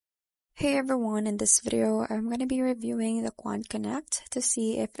Hey everyone, in this video, I'm going to be reviewing the QuantConnect to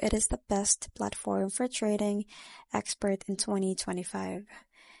see if it is the best platform for trading expert in 2025.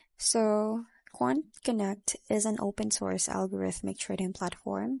 So, QuantConnect is an open source algorithmic trading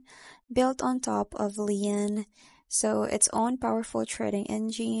platform built on top of Lean, so its own powerful trading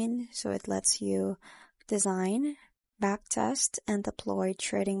engine, so it lets you design, backtest, and deploy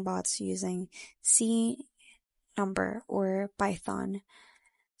trading bots using C number or Python.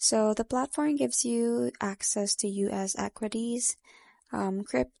 So the platform gives you access to US equities,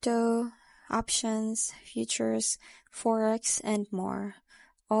 crypto, options, futures, forex, and more,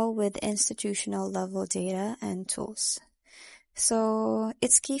 all with institutional level data and tools. So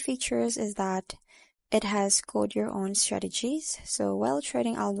its key features is that it has code your own strategies. So while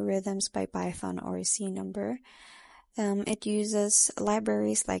trading algorithms by Python or C number, it uses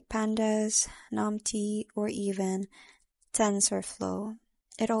libraries like Pandas, NumPy, or even TensorFlow.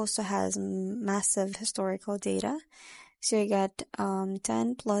 It also has massive historical data, so you get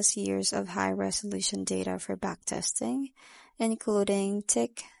 10 plus years of high resolution data for backtesting, including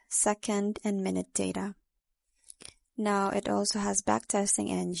tick, second, and minute data. Now it also has backtesting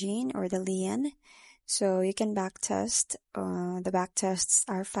engine or the Lean, so you can backtest. The backtests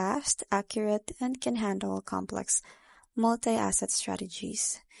are fast, accurate, and can handle complex multi-asset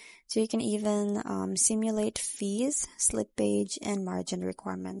strategies. So you can even simulate fees, slippage, and margin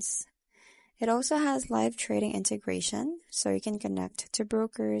requirements. It also has live trading integration, so you can connect to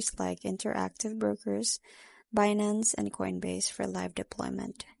brokers like Interactive Brokers, Binance, and Coinbase for live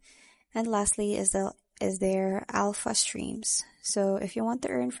deployment. And lastly is their alpha streams. So if you want to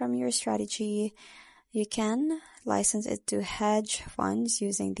earn from your strategy, you can license it to hedge funds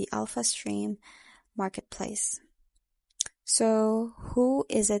using the alpha stream marketplace. So who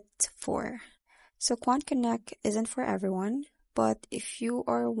is it for? So QuantConnect isn't for everyone, but if you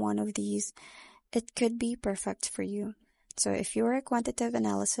are one of these, it could be perfect for you. So if you are a quantitative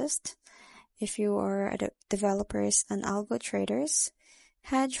analyst, if you are a developers and algo traders,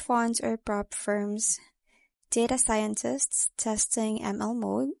 hedge funds or prop firms, data scientists testing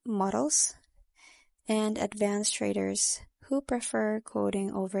ML models, and advanced traders who prefer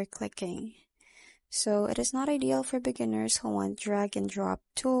coding over clicking. So it is not ideal for beginners who want drag and drop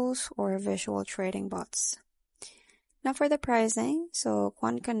tools or visual trading bots. Now for the pricing, so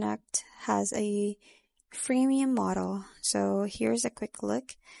QuantConnect has a freemium model. So here's a quick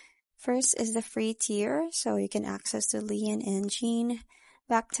look. First is the free tier, so you can access the Lean engine,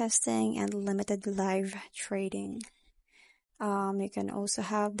 backtesting, and limited live trading. You can also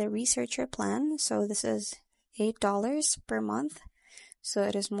have the researcher plan. So this is $8 per month. So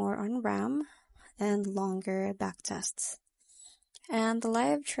it is more on RAM and longer backtests. And the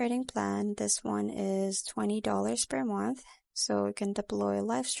live trading plan, this one is $20 per month, so you can deploy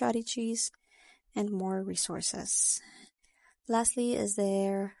live strategies and more resources. Lastly is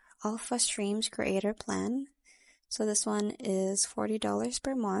their Alpha Streams Creator plan. So this one is $40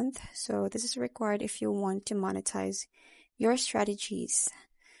 per month, so this is required if you want to monetize your strategies.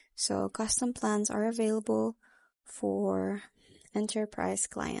 So custom plans are available for enterprise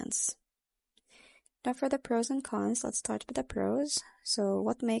clients. Now for the pros and cons, let's start with the pros. So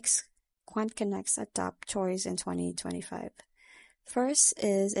what makes QuantConnect a top choice in 2025? First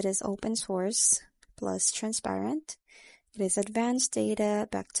is it is open source plus transparent. It is advanced data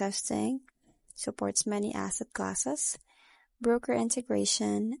backtesting, supports many asset classes, broker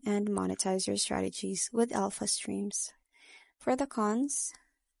integration, and monetize your strategies with alpha streams. For the cons,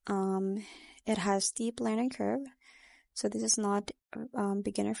 it has steep learning curve, so this is not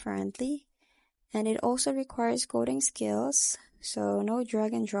beginner friendly. And it also requires coding skills, so no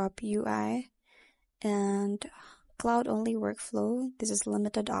drag and drop UI, and cloud-only workflow. This is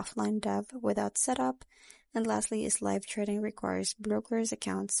limited offline dev without setup. And lastly is live trading requires broker's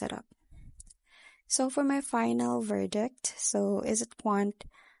account setup. So for my final verdict, so is it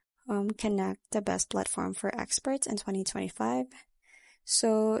QuantConnect the best platform for experts in 2025?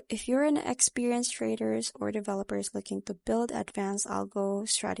 So if you're an experienced traders or developers looking to build advanced algo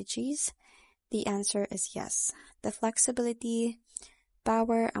strategies, the answer is yes. The flexibility,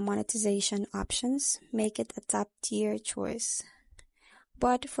 power, and monetization options make it a top-tier choice.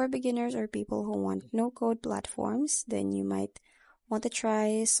 But for beginners or people who want no-code platforms, then you might want to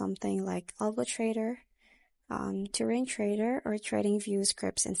try something like Algo Trader, Turing Trader, or TradingView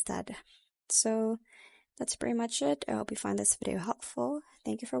scripts instead. So that's pretty much it. I hope you find this video helpful.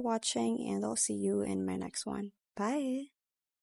 Thank you for watching, and I'll see you in my next one. Bye!